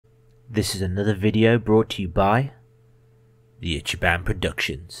This is another video brought to you by the Ichiban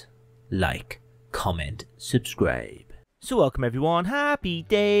Productions. Like, comment, subscribe. So welcome everyone, happy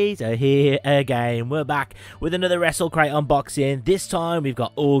days are here again. We're back with another Wrestle Crate unboxing. This time we've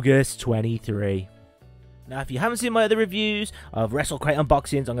got August 23. Now, if you haven't seen my other reviews of Wrestle Crate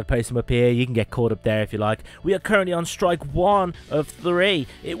unboxings, I'm going to post them up here. You can get caught up there if you like. We are currently on strike 1 of 3.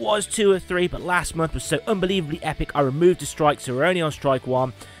 It was 2 of 3, but last month was so unbelievably epic, I removed the strike, so we're only on strike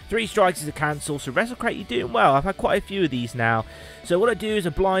 1. 3 strikes is a cancel, so Wrestle Crate, you're doing well. I've had quite a few of these now. So what I do is I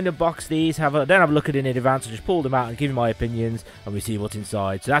blind unbox these, don't have a look at it in advance, I just pull them out and give you my opinions, and we see what's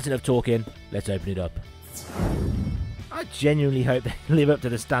inside. So that's enough talking, let's open it up. I genuinely hope they live up to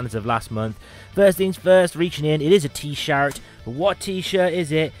the standards of last month. First things first, reaching in, it is a t-shirt. But what t-shirt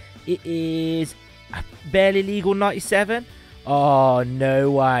is it? It is a Barely Legal 97. Oh,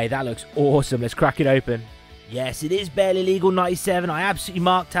 no way. That looks awesome. Let's crack it open. Yes, it is Barely Legal 97. I absolutely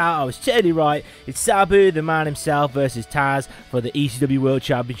marked out. I was totally right. It's Sabu, the man himself, versus Taz for the ECW World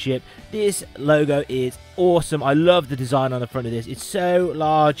Championship. This logo is awesome. I love the design on the front of this. It's so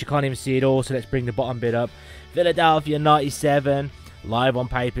large, you can't even see it all. So let's bring the bottom bit up. Philadelphia 97, live on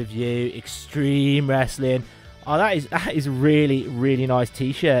pay-per-view, Extreme Wrestling. Oh, that is really, really nice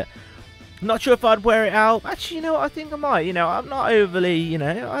t-shirt. Not sure if I'd wear it out. Actually, you know what? I think I might. You know, I'm not overly,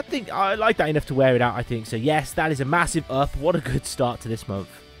 I think I like that enough to wear it out, I think. So, yes, that is a massive up. What a good start to this month.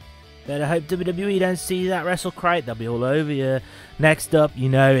 Better hope WWE don't see that Wrestle Crate. They'll be all over you. Next up,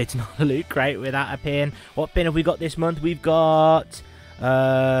 it's not a Loot Crate without a pin. What pin have we got this month? We've got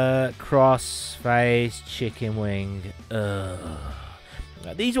cross-face chicken wing.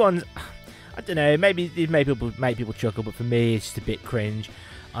 These ones, I don't know, maybe these make people chuckle, but for me it's just a bit cringe.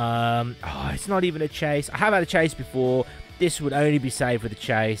 It's not even a chase. I have had a chase before. This would only be saved for the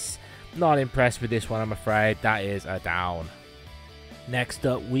chase. Not impressed with this one, I'm afraid. That is a down. Next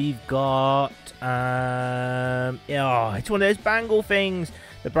up we've got it's one of those bangle things,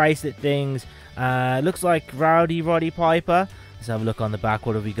 the bracelet things. Looks like Rowdy Roddy Piper. Let's have a look on the back.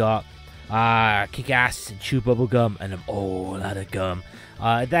 What have we got? Kick ass and chew bubble gum, and I'm all out of gum.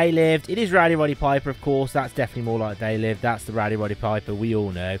 They lived. It is Rowdy Roddy Piper, of course. That's definitely more like They Lived. That's the Rowdy Roddy Piper we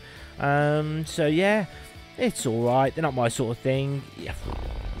all know. So yeah, it's all right. They're not my sort of thing. Yeah.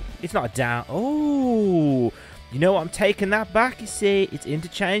 It's not a down. Oh, you know what? I'm taking that back. You see, it's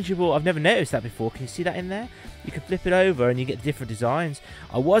interchangeable. I've never noticed that before. Can you see that in there? You can flip it over and you get different designs.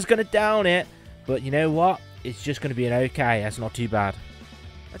 I was going to down it, but you know what? It's just going to be an okay. That's not too bad.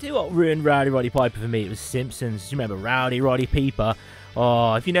 I tell you what ruined Rowdy Roddy Piper for me. It was Simpsons. You remember Rowdy Roddy Piper?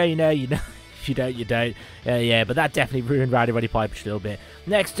 Oh, if you know, you know. If you don't, you don't. Yeah, but that definitely ruined Rowdy Roddy Piper a little bit.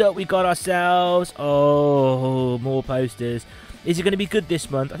 Next up, we got ourselves... Oh, more posters. Is it going to be good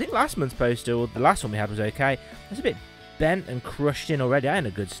this month? I think last month's poster, or the last one we had, was okay. It's a bit bent and crushed in already. I had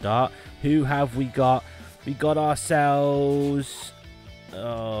a good start. Who have we got? We got ourselves...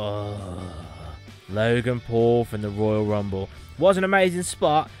 Logan Paul from the Royal Rumble. Was an amazing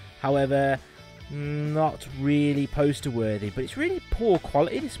spot, however, not really poster worthy, but it's really poor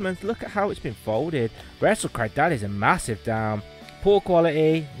quality this month. Look at how it's been folded. Wrestle Crate, that is a massive down. Poor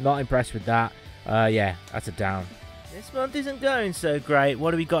quality, not impressed with that. Yeah, that's a down. This month isn't going so great.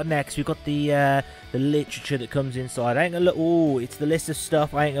 What do we got next? We've got the literature that comes inside. I ain't gonna look. Oh, it's the list of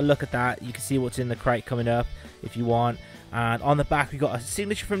stuff. I ain't gonna look at that. You can see what's in the crate coming up if you want. And on the back, we got a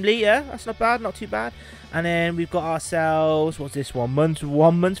signature from Lita. That's not bad, not too bad. And then we've got ourselves, what's this one?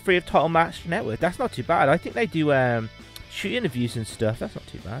 1 month free of Title Match Network. That's not too bad. I think they do shoot interviews and stuff. That's not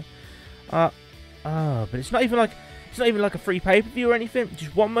too bad. But it's not even like a free pay-per-view or anything.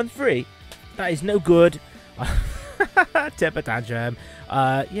 Just 1 month free. That is no good. Temper tantrum.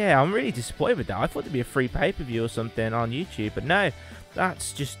 Yeah, I'm really disappointed with that. I thought there'd be a free pay-per-view or something on YouTube, but no,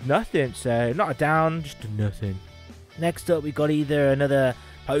 that's just nothing. So not a down, just a nothing. Next up, we got either another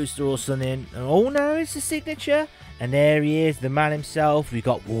poster or something. Oh no, it's a signature. And there he is, the man himself. We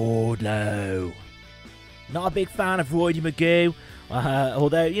got Wardlow. Not a big fan of Roydy Magoo.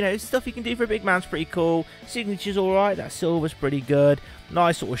 Although, stuff you can do for a big man's pretty cool. Signature's alright. That silver's pretty good.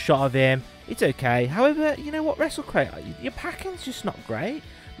 Nice sort of shot of him. It's okay. However, you know what, Wrestle Crate, your packing's just not great.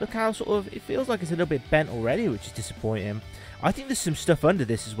 Look how it feels like it's a little bit bent already, which is disappointing. I think there's some stuff under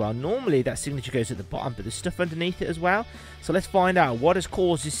this as well. Normally that signature goes at the bottom, but there's stuff underneath it as well. So let's find out what has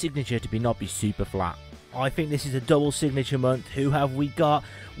caused this signature to not be super flat. I think this is a double signature month. Who have we got?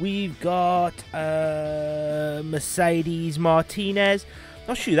 We've got Mercedes Martinez.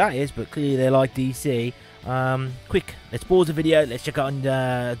 Not sure who that is, but clearly they like DC. Quick, let's pause the video. Let's check out on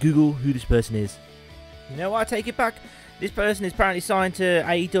Google who this person is. You know what? I take it back. This person is apparently signed to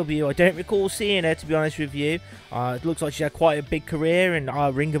AEW. I don't recall seeing her, to be honest with you. It looks like she had quite a big career in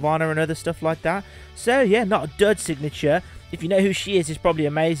Ring of Honor and other stuff like that. So, yeah, not a dud signature. If you know who she is, it's probably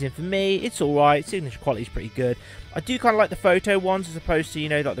amazing. For me, it's alright. Signature quality is pretty good. I do kind of like the photo ones as opposed to, you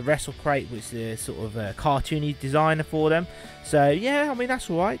know, like the Wrestle Crate, which is the sort of cartoony designer for them. So, yeah, I mean, that's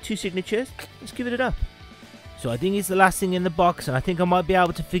alright. 2 signatures. Let's give it up. So I think it's the last thing in the box, and I think I might be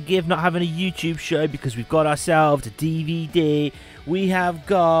able to forgive not having a YouTube show because we've got ourselves a DVD. We have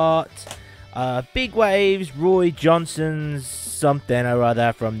got Big Waves, Roy Johnson's something or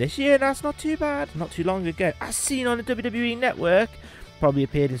other from this year. That's not too bad, not too long ago. As seen on the WWE Network, probably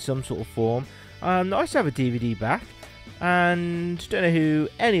appeared in some sort of form. Nice to have a DVD back, and don't know who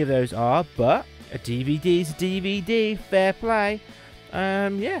any of those are, but a DVD's a DVD. Fair play.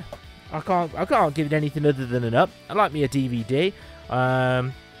 Yeah. I can't give it anything other than an up. I like me a DVD.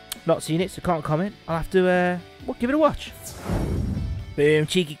 Not seen it, so can't comment. I'll have to give it a watch. Boom,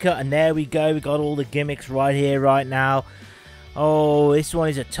 cheeky cut, and there we go. We got all the gimmicks right here, right now. Oh, this one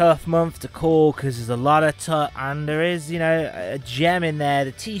is a tough month to call because there's a lot of and there is, you know, a gem in there.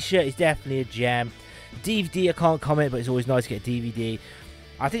 The T-shirt is definitely a gem. DVD, I can't comment, but it's always nice to get a DVD.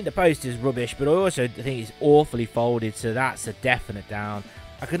 I think the poster is rubbish, but I also think it's awfully folded, so that's a definite down.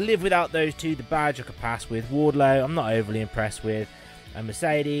 I could live without those two. The badge I could pass with. Wardlow, I'm not overly impressed with. And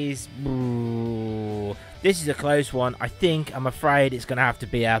Mercedes, ooh, this is a close one. I'm afraid it's going to have to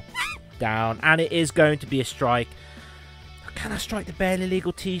be a down. And it is going to be a strike. Can I strike the barely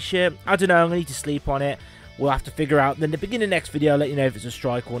legal T-shirt? I don't know. I'm going to need to sleep on it. We'll have to figure out. Then at the beginning of next video, I'll let you know if it's a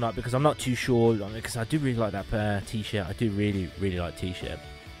strike or not. Because I'm not too sure. Because I do really like that T-shirt. I do really, really like T-shirt.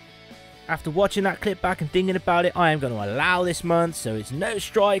 After watching that clip back and thinking about it, I am going to allow this month, so it's no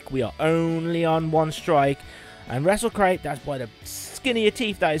strike. We are only on 1 strike. And Wrestle Crate, that's by the skin of your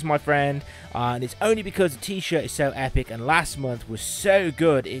teeth, that is, my friend. And it's only because the T-shirt is so epic, and last month was so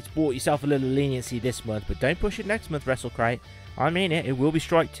good, it's bought yourself a little leniency this month. But don't push it next month, Wrestle Crate. I mean it will be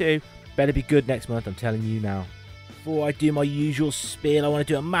strike 2. Better be good next month, I'm telling you now. Before I do my usual spiel, I want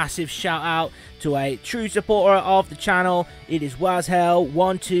to do a massive shout out to a true supporter of the channel. It is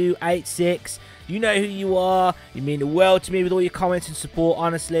Washell1286. You know who you are. You mean the world to me with all your comments and support,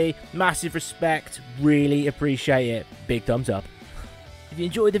 honestly. Massive respect. Really appreciate it. Big thumbs up. If you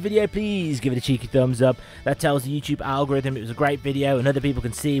enjoyed the video, please give it a cheeky thumbs up. That tells the YouTube algorithm it was a great video and other people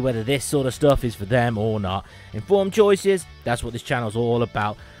can see whether this sort of stuff is for them or not. Informed choices, that's what this channel is all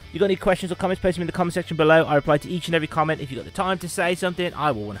about. If you've got any questions or comments, post them in the comment section below. I reply to each and every comment. If you've got the time to say something,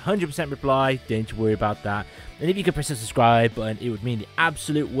 I will 100% reply. Don't worry about that. And if you could press the subscribe button, it would mean the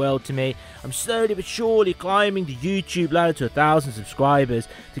absolute world to me. I'm slowly but surely climbing the YouTube ladder to 1,000 subscribers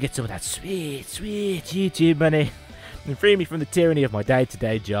to get some of that sweet, sweet YouTube money and free me from the tyranny of my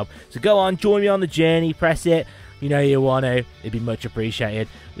day-to-day job. So go on, join me on the journey, press it. You know you want to. It'd be much appreciated.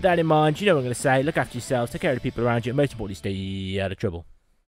 With that in mind, you know what I'm going to say. Look after yourselves, take care of the people around you, and most importantly, stay out of trouble.